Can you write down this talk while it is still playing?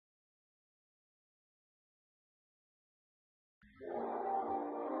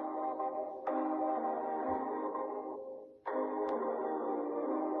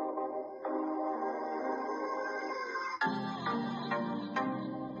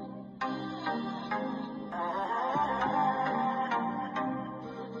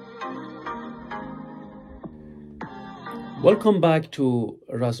Welcome back to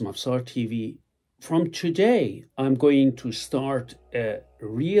Razmafzar TV. From today, I'm going to start a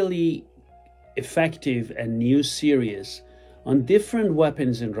really effective and new series on different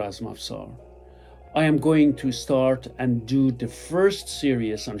weapons in Razmafzar. I am going to start and do the first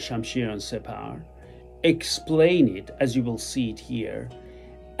series on Shamshir and Separ, explain it as you will see it here,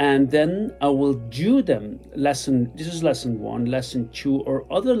 and then I will do them this is lesson 1, lesson 2, or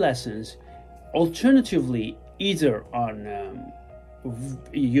other lessons, alternatively either on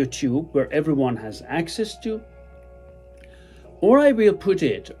YouTube where everyone has access to, or I will put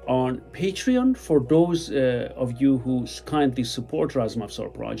it on Patreon for those of you who kindly support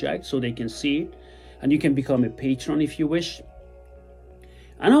Razmafzar project, so they can see it, and you can become a patron if you wish.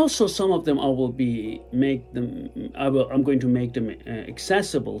 And also some of them I'm going to make them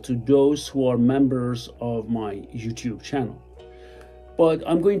accessible to those who are members of my YouTube channel. But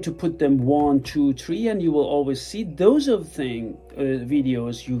I'm going to put them 1, 2, 3, and you will always see those of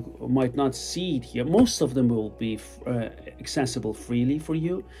videos you might not see it here. Most of them will be accessible freely for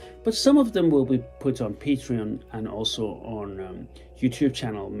you, but some of them will be put on Patreon and also on YouTube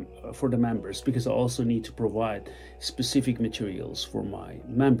channel for the members, because I also need to provide specific materials for my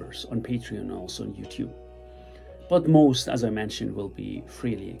members on Patreon and also on YouTube. But most, as I mentioned, will be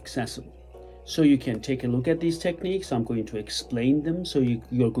freely accessible. So you can take a look at these techniques. I'm going to explain them, so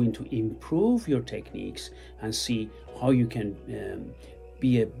you're going to improve your techniques and see how you can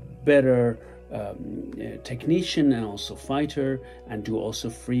be a better technician and also fighter, and do also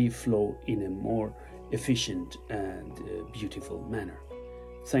free flow in a more efficient and beautiful manner.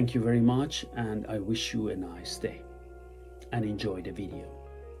 Thank you very much, and I wish you a nice day and enjoy the video.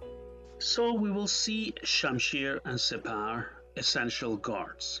 So we will see Shamshir and Separ essential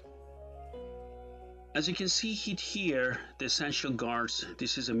guards. As you can see it here, the essential guards,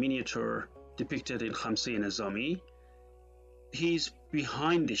 this is a miniature depicted in Shamshir and Separ. He's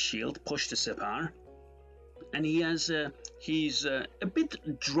behind the shield, push the Separ, and he's a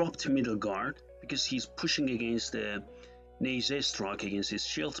bit dropped middle guard because he's pushing against the Neze strike against his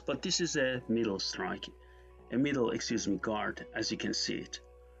shield, but this is a middle strike, guard, as you can see it.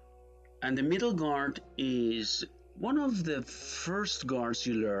 And the middle guard is one of the first guards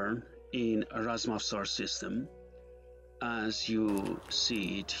you learn in a Razmafzar system, as you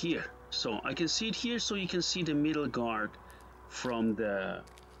see it here. So I can see it here, so you can see the middle guard from the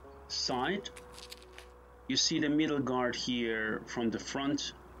side. You see the middle guard here from the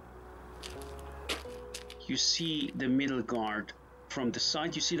front. You see the middle guard from the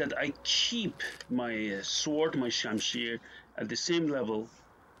side. You see that I keep my sword, my Shamshir, at the same level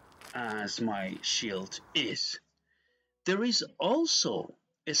as my shield is. There is also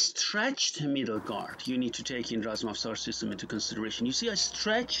a stretched middle guard you need to take in Razmafzar system into consideration. You see, I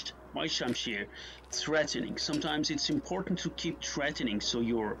stretched my Shamshir, threatening. Sometimes it's important to keep threatening so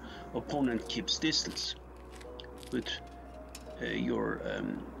your opponent keeps distance. Put your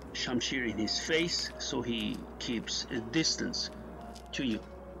Shamshir in his face so he keeps a distance to you.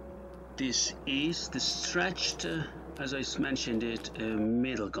 This is the stretched, as I mentioned it,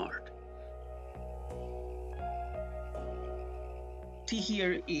 middle guard.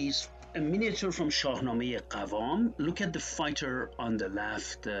 Here is a miniature from Shahnameh Qavam. Look at the fighter on the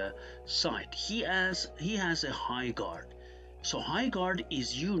left side. He has a high guard. So high guard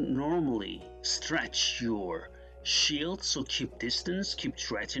is you normally stretch your shield, so keep distance, keep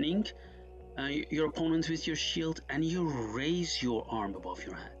threatening your opponent with your shield, and you raise your arm above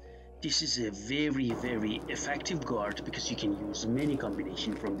your head. This is a very, very effective guard because you can use many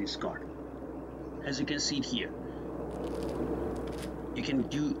combinations from this guard. As you can see it here, you can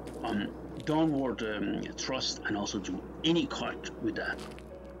do downward thrust and also do any cut with that.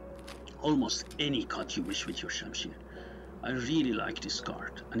 Almost any cut you wish with your Shamshir. I really like this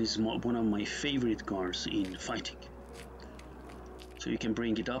guard, and it's one of my favorite guards in fighting. So you can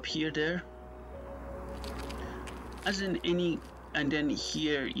bring it up here, there. As in any, and then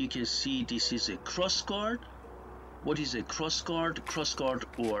here you can see this is a cross guard. What is a cross guard? Cross guard,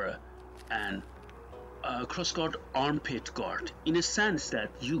 or an cross guard armpit guard, in a sense that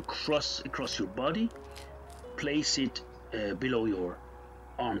you cross across your body, place it below your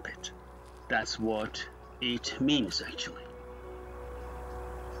armpit. That's what it means actually.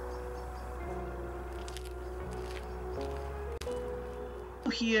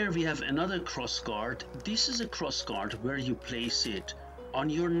 Here we have another cross guard. This is a cross guard where you place it on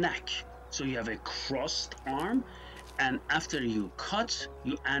your neck, so you have a crossed arm, and after you cut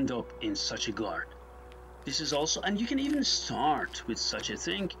you end up in such a guard. This is also, and you can even start with such a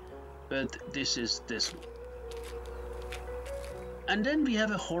thing, but this is this one. And then we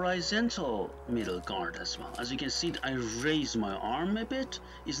have a horizontal middle guard as well. As you can see, I raise my arm a bit.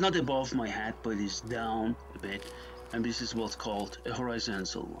 It's not above my head, but it's down a bit. And this is what's called a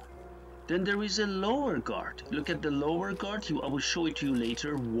horizontal one. Then there is a lower guard. Look at the lower guard. I will show it to you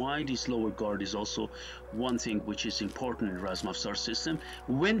later why this lower guard is also one thing which is important in Razmafzar system.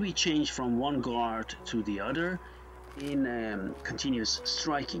 When we change from one guard to the other in continuous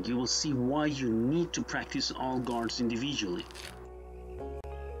striking, you will see why you need to practice all guards individually.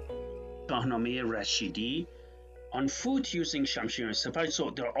 Shahnameh Rashidi on foot using Shamshir and Separ. So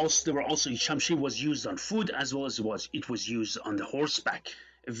there were also Shamshir was used on foot as well as it was used on the horseback.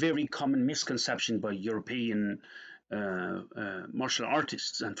 A very common misconception by European martial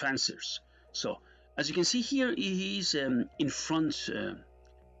artists and fencers. So as you can see here, he's in front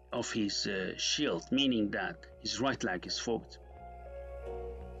of his shield, meaning that his right leg is forward.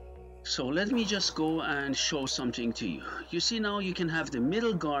 So let me just go and show something to you. You see now you can have the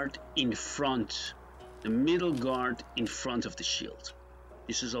middle guard in front, the middle guard in front of the shield.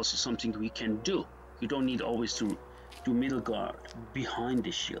 This is also something we can do. You don't need always to do middle guard behind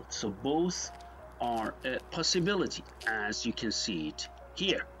the shield. So both are a possibility, as you can see it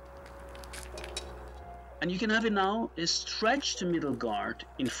here. And you can have it now a stretched middle guard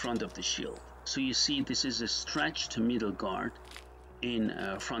in front of the shield. So you see this is a stretched middle guard in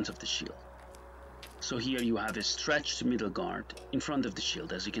front of the shield. So here you have a stretched middle guard in front of the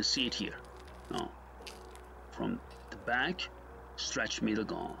shield, as you can see it here. Now, from the back, stretched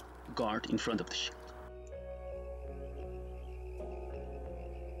middle guard in front of the shield.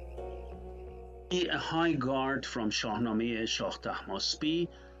 A high guard from Shahnameh Shah Tahmaspi,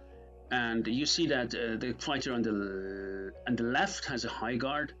 and you see that the fighter on the left has a high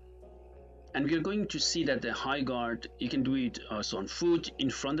guard. And we are going to see that the high guard, you can do it also on foot, in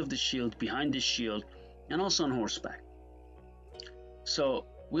front of the shield, behind the shield, and also on horseback. So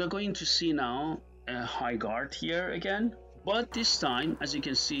we are going to see now a high guard here again, but this time, as you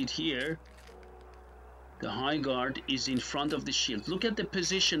can see it here, the high guard is in front of the shield. Look at the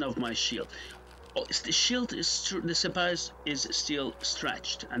position of my shield. Oh, the shield is, the separ is still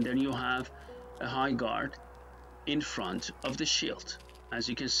stretched, and then you have a high guard in front of the shield, as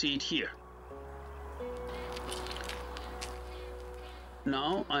you can see it here.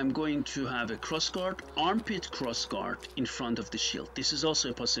 Now I'm going to have a cross guard, armpit cross guard in front of the shield. This is also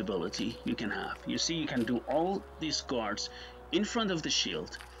a possibility you can have. You see, you can do all these guards in front of the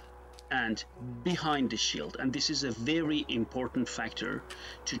shield and behind the shield, and this is a very important factor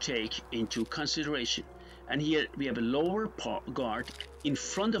to take into consideration. And here we have a lower guard in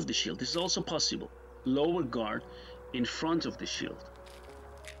front of the shield. This is also possible. Lower guard in front of the shield.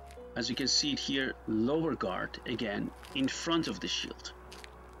 As you can see it here, lower guard again in front of the shield.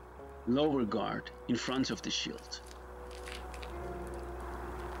 Lower guard in front of the shield.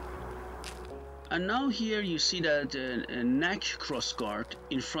 And now here you see that a neck cross guard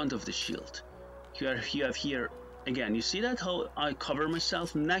in front of the shield. You have here again, you see that how I cover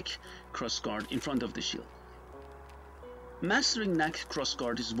myself, neck cross guard in front of the shield. Mastering neck cross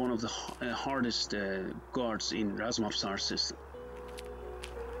guard is one of the hardest guards in Razmafzar system.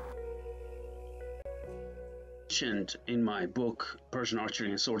 In my book Persian Archery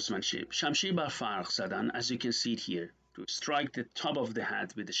and Swordsmanship, Shamshir bar farq zadan, as you can see it here, to strike the top of the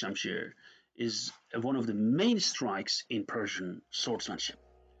head with the Shamshir is one of the main strikes in Persian swordsmanship.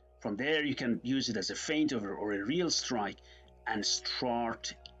 From there you can use it as a feint or a real strike and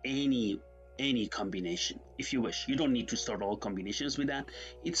start any combination if you wish. You don't need to start all combinations with that.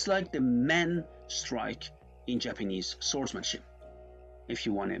 It's like the men strike in Japanese swordsmanship, if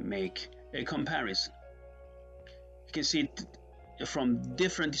you want to make a comparison. You can see it from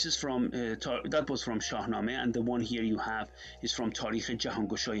different, this is from, that was from Shahnameh, and the one here you have is from Tarikh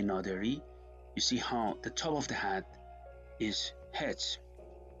Jahangoshay Naderi. You see how the top of the head is hit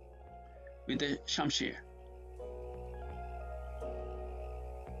with the Shamshir.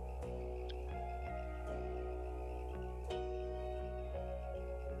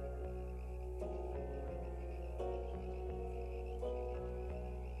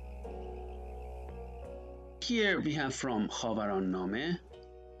 Here we have from Khavaran Name,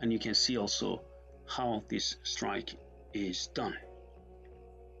 and you can see also how this strike is done.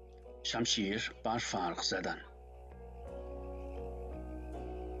 Shamshir bar farq zadan.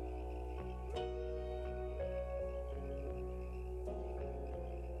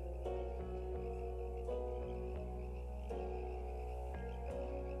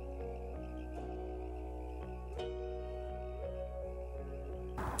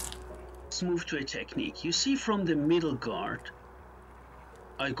 Let's move to a technique. You see from the middle guard,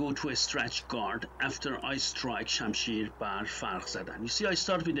 I go to a stretch guard after I strike Shamshir bar farq zadan. You see, I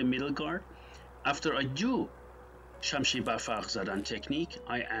start with the middle guard. After I do Shamshir bar farq zadan technique,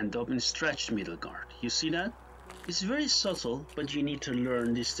 I end up in stretched middle guard. You see that? It's very subtle, but you need to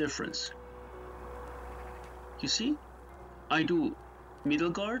learn this difference. You see, I do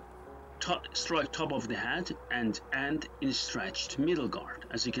middle guard, strike top of the head, and end in stretched middle guard,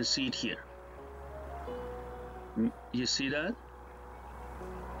 as you can see it here. You see that?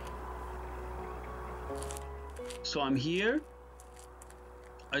 So I'm here,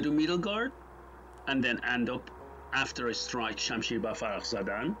 I do middle guard, and then end up, after I strike Shamshir bar farq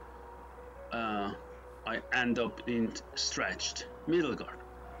zadan, I end up in stretched middle guard.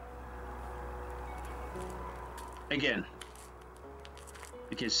 Again,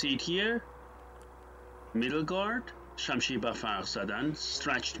 you can see it here, middle guard, Shamshir bar farq zadan,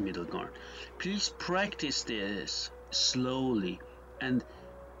 stretched middle guard. Please practice this slowly and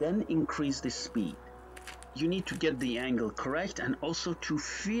then increase the speed. You need to get the angle correct and also to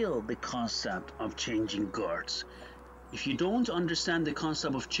feel the concept of changing guards. If you don't understand the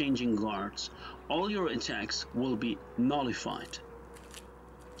concept of changing guards, all your attacks will be nullified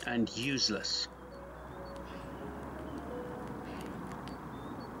and useless.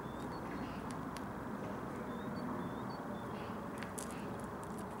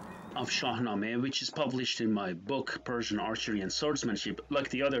 Of Shahnameh, which is published in my book Persian Archery and Swordsmanship. Like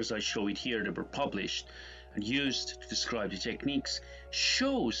the others I show it here that were published and used to describe the techniques,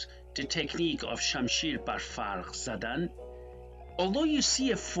 shows the technique of Shamshir bar farq zadan. Although you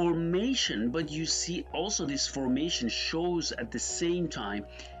see a formation, but you see also this formation shows at the same time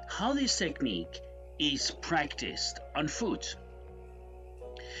how this technique is practiced on foot.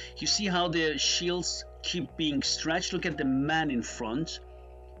 You see how the shields keep being stretched. Look at the man in front,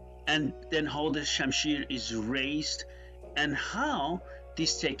 and then how the Shamshir is raised, and how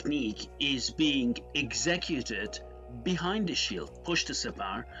this technique is being executed behind the shield, push to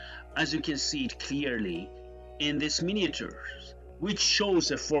Separ, as you can see it clearly in this miniature, which shows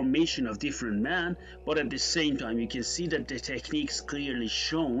a formation of different men, but at the same time you can see that the techniques clearly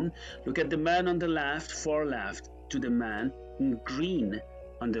shown. Look at the man on the left, far left, to the man in green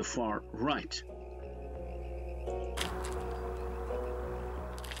on the far right.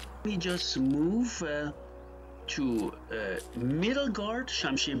 We just move to middle guard,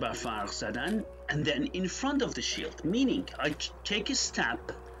 Shamshir bar farq zadan, and then in front of the shield, meaning I take a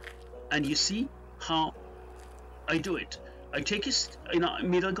step, and you see how I do it. I take a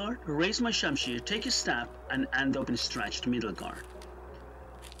middle guard, raise my Shamshir, take a step, and end up in stretched middle guard.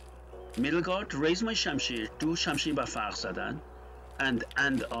 Middle guard, raise my Shamshir, do Shamshir bar farq zadan, and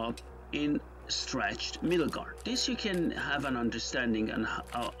end up in stretched middle guard. This you can have an understanding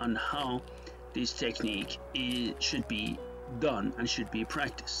on how this technique should be done and should be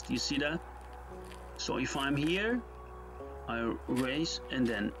practiced. You see that? So if I'm here, I raise and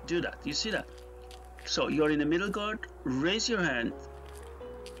then do that. You see that? So you're in the middle guard, raise your hand,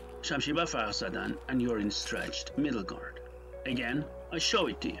 Shamshir bar farq zadan, and you're in stretched middle guard. Again, I show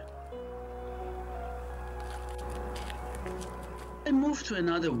it to you. I move to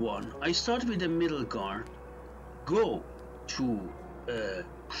another one. I start with the middle guard, go to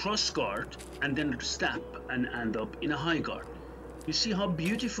cross guard, and then step and end up in a high guard. You see how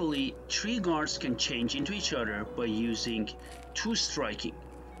beautifully three guards can change into each other by using two striking.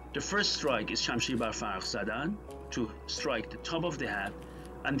 The first strike is Shamshir bar farq zadan to strike the top of the head,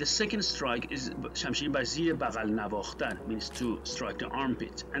 and the second strike is Shamshir bar zir baghal navakhtan, means to strike the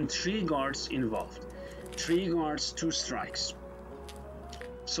armpit, and three guards involved. Three guards, two strikes.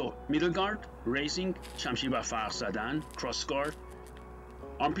 So middle guard, raising, Shamshir bar farq zadan, cross guard,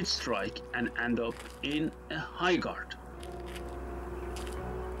 armpit strike, and end up in a high guard.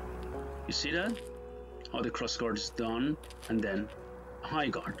 You see that? How the cross guard is done, and then high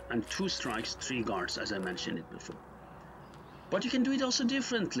guard, and two strikes, three guards, as I mentioned it before. But you can do it also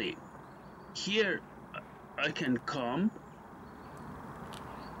differently. Here I can come,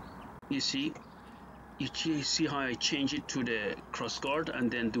 you see how I change it to the cross guard and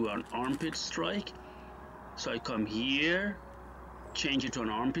then do an armpit strike. So I come here, change it to an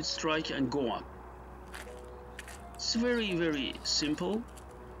armpit strike, and go up. It's very, very simple.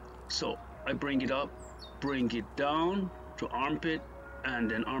 So I bring it up, bring it down to armpit, and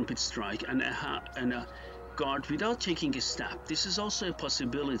then armpit strike, and a guard without taking a step. This is also a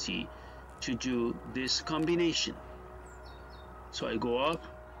possibility to do this combination. So I go up,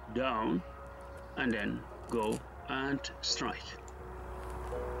 down, and then go and strike.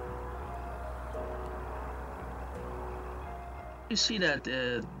 You see that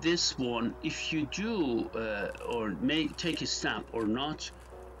this one, if you do or take a step or not,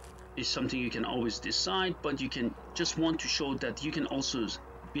 is something you can always decide, but you can just want to show that you can also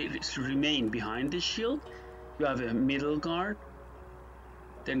remain behind this shield. You have a middle guard,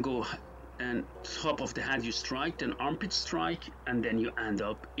 then go and top of the head you strike, then armpit strike, and then you end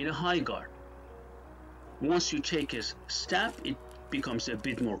up in a high guard. Once you take a step, it becomes a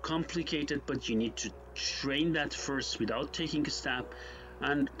bit more complicated, but you need to train that first without taking a step,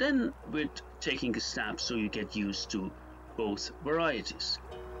 and then with taking a step, so you get used to both varieties.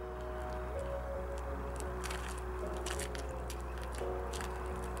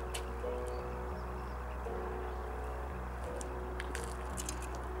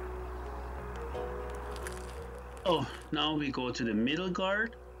 Oh, now we go to the middle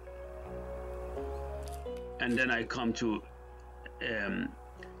guard, and then I come to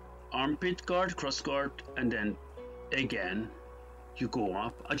armpit guard, cross guard, and then again you go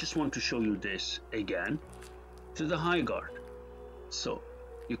up. I just want to show you this again to the high guard. So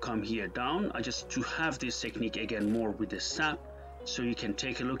you come here down. I just to have this technique again more with the step, so you can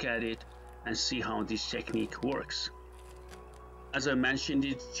take a look at it and see how this technique works. As I mentioned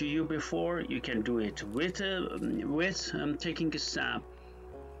it to you before, you can do it with taking a step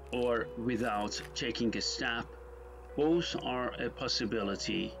or without taking a step. Both are a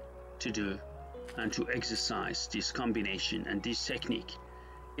possibility to do and to exercise this combination and this technique.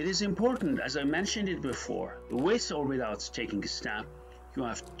 It is important, as I mentioned it before, with or without taking a step, you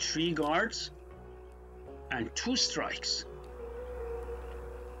have 3 guards and 2 strikes.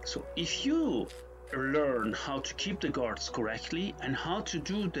 So if you learn how to keep the guards correctly and how to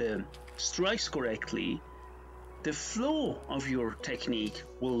do the strikes correctly, the flow of your technique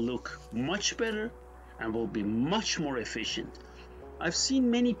will look much better and will be much more efficient. I've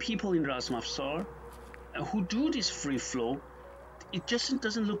seen many people in Razmafzar who do this free flow. It just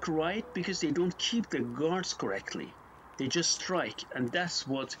doesn't look right because they don't keep the guards correctly. They just strike, and that's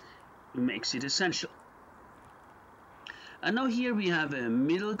what makes it essential. And now here we have a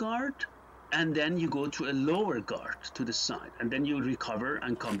middle guard, and then you go to a lower guard to the side, and then you recover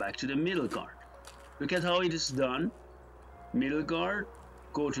and come back to the middle guard. Look at how it is done. Middle guard,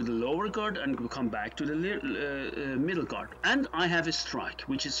 go to the lower guard, and come back to the middle guard. And I have a strike,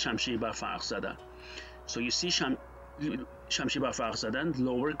 which is Shamshir bar Farq Zadan. So you see Shamshir bar Farq Zadan,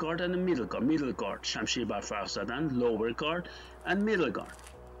 lower guard and a middle guard. Middle guard, Shamshir bar Farq Zadan, lower guard and middle guard.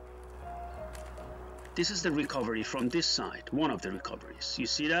 This is the recovery from this side, one of the recoveries. You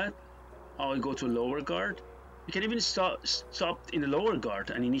see that? How I go to lower guard. You can even stop in the lower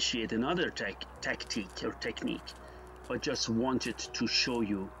guard and initiate another tactic or technique. I just wanted to show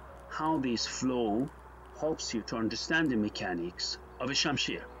you how this flow helps you to understand the mechanics of a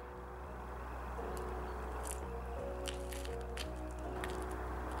Shamshir.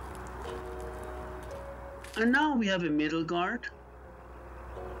 And now we have a middle guard.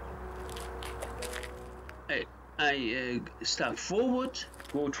 I step forward,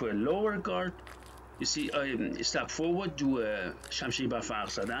 go to a lower guard. You see, I step forward, do a Shamshir bar Farq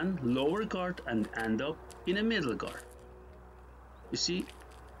Zadan, lower guard, and end up in a middle guard. You see,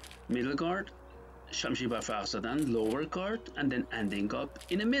 middle guard, Shamshir bar Farq Zadan, lower guard, and then ending up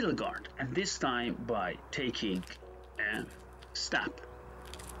in a middle guard. And this time by taking a step.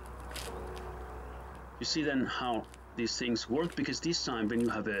 You see then how these things work, because this time when you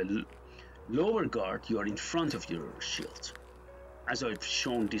have a lower guard, you are in front of your shield, as I've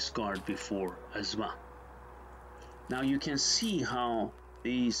shown this guard before as well. Now you can see how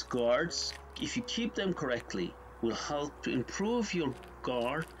these guards, if you keep them correctly, will help to improve your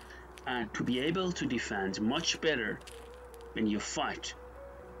guard and to be able to defend much better when you fight.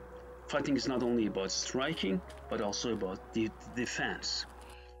 Fighting is not only about striking, but also about the defense.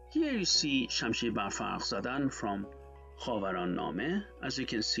 Here you see Shamshir bar Farq Zadan from Khavaran Name. As you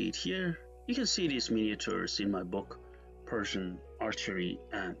can see it here, you can see these miniatures in my book, Persian Archery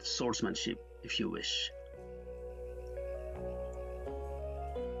and Swordsmanship, if you wish.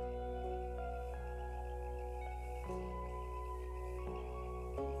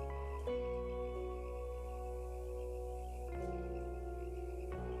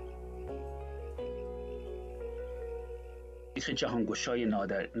 جهانگشای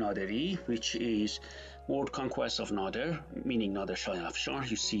نادری, which is World Conquest of Nader, meaning Nader Shah Afshar.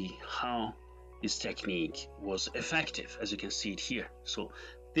 You see how this technique was effective, as you can see it here. So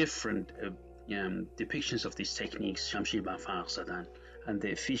different depictions of these techniques, Shamshir bar Farq Zadan, and the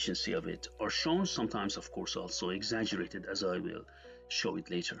efficiency of it are shown, sometimes of course also exaggerated, as I will show it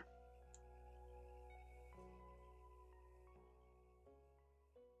later.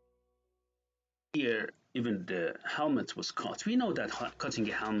 Here even the helmet was cut. We know that cutting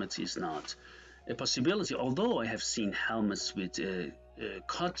a helmet is not a possibility, although I have seen helmets with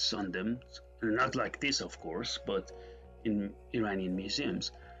cuts on them, not like this of course, but in Iranian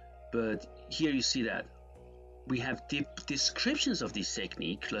museums. But here you see that we have deep descriptions of this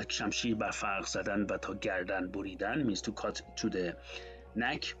technique, like Shamshir bar farq zadan va ta gardan buridan, means to cut to the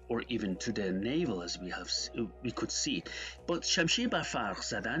neck or even to the navel, as we could see. But Shamshir bar farq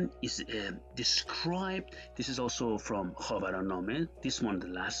zadan is described. This is also from Khabaraname. This one, the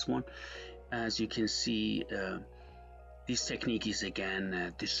last one, as you can see. This technique is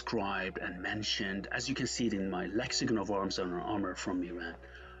again described and mentioned, as you can see it in my lexicon of arms and armor from Iran,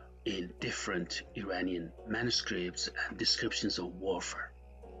 in different Iranian manuscripts and descriptions of warfare.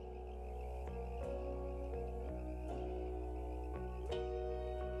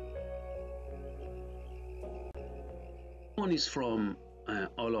 One is from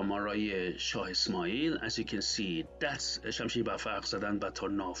Ala Maray Shah Ismail. As you can see, that's Shamshir bar farq zadan ba ta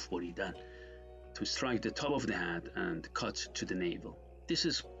naf buridan, to strike the top of the head and cut to the navel. This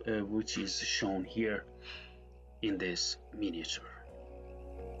is which is shown here in this miniature.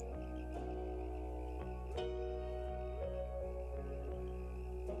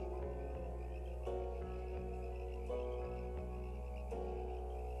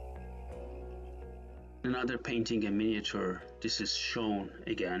 Another painting and miniature, this is shown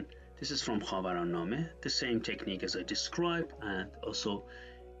again. This is from Khabaraname, the same technique as I described, and also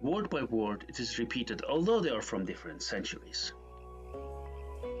word by word it is repeated, although they are from different centuries.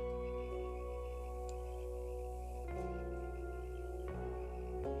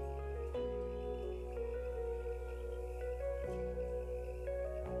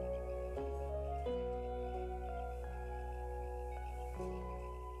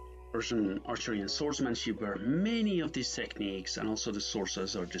 Persian archery and swordsmanship, where many of these techniques and also the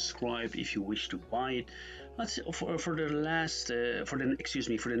sources are described if you wish to buy it. For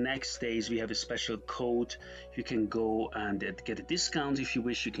the next days we have a special code. You can go and get a discount if you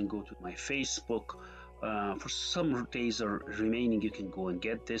wish. You can go to my Facebook. For some days are remaining, you can go and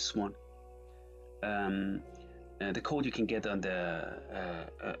get this one. The code you can get on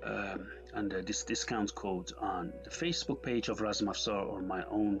this discount code on the Facebook page of Razmafzar or my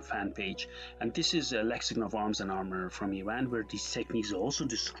own fan page. And this is a lexicon of arms and armor from Iran, where these techniques are also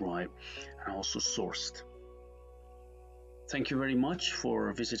described and also sourced. Thank you very much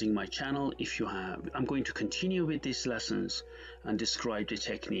for visiting my channel. If you have, I'm going to continue with these lessons and describe the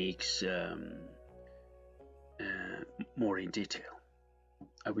techniques more in detail.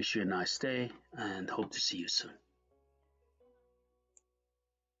 I wish you a nice day and hope to see you soon.